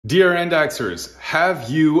Dear NDAXers, have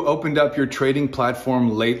you opened up your trading platform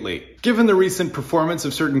lately? Given the recent performance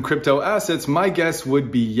of certain crypto assets, my guess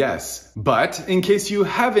would be yes. But in case you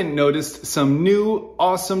haven't noticed some new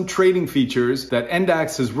awesome trading features that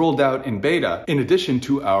NDAX has rolled out in beta, in addition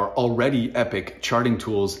to our already epic charting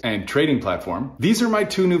tools and trading platform, these are my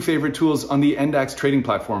two new favorite tools on the NDAX trading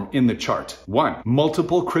platform in the chart. 1.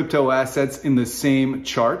 Multiple crypto assets in the same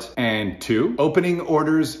chart. And 2. Opening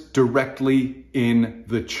orders directly in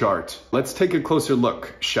the chart. Let's take a closer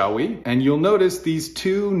look, shall we? And you'll notice these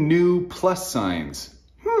two new plus signs.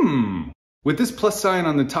 With this plus sign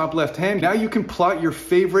on the top left hand, now you can plot your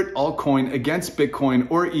favorite altcoin against Bitcoin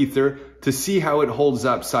or Ether to see how it holds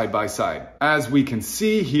up side by side. As we can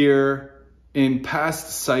see here, in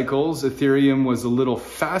past cycles, Ethereum was a little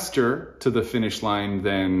faster to the finish line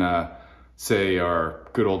than, say, our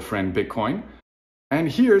good old friend Bitcoin. And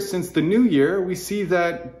here, since the new year, we see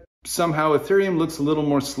that somehow Ethereum looks a little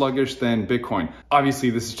more sluggish than Bitcoin.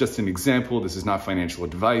 Obviously, this is just an example. This is not financial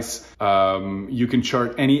advice. You can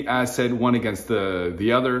chart any asset one against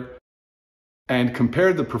the other and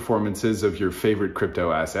compare the performances of your favorite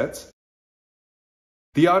crypto assets.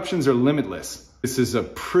 The options are limitless. This is a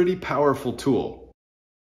pretty powerful tool.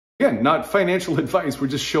 Again, not financial advice. We're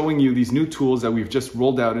just showing you these new tools that we've just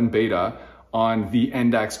rolled out in beta on the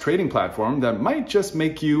NDAX trading platform that might just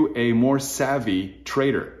make you a more savvy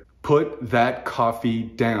trader. Put that coffee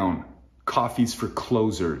down. Coffee's for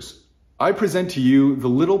closers. I present to you the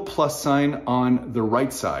little plus sign on the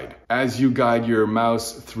right side. As you guide your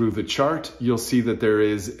mouse through the chart, you'll see that there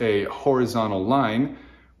is a horizontal line,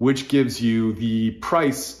 which gives you the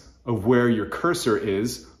price of where your cursor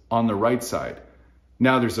is on the right side.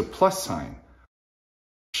 Now there's a plus sign.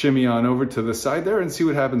 Shimmy on over to the side there and see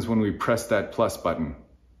what happens when we press that plus button.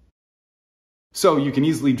 So you can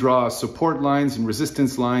easily draw support lines and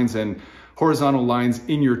resistance lines and horizontal lines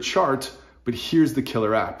in your chart, but here's the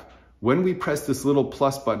killer app. When we press this little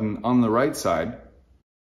plus button on the right side,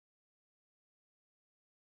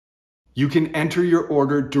 you can enter your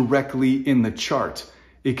order directly in the chart.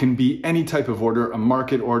 It can be any type of order, a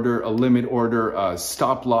market order, a limit order, a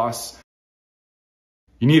stop loss.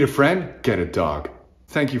 You need a friend? Get a dog.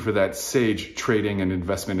 Thank you for that sage trading and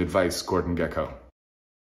investment advice, Gordon Gekko.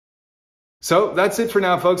 So that's it for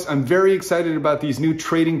now, folks. I'm very excited about these new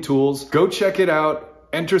trading tools. Go check it out,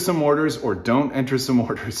 enter some orders or don't enter some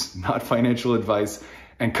orders, not financial advice,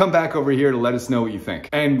 and come back over here to let us know what you think.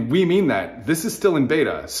 And we mean that. This is still in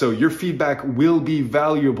beta, so your feedback will be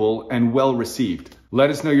valuable and well received. Let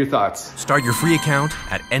us know your thoughts. Start your free account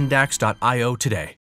at NDAX.io today.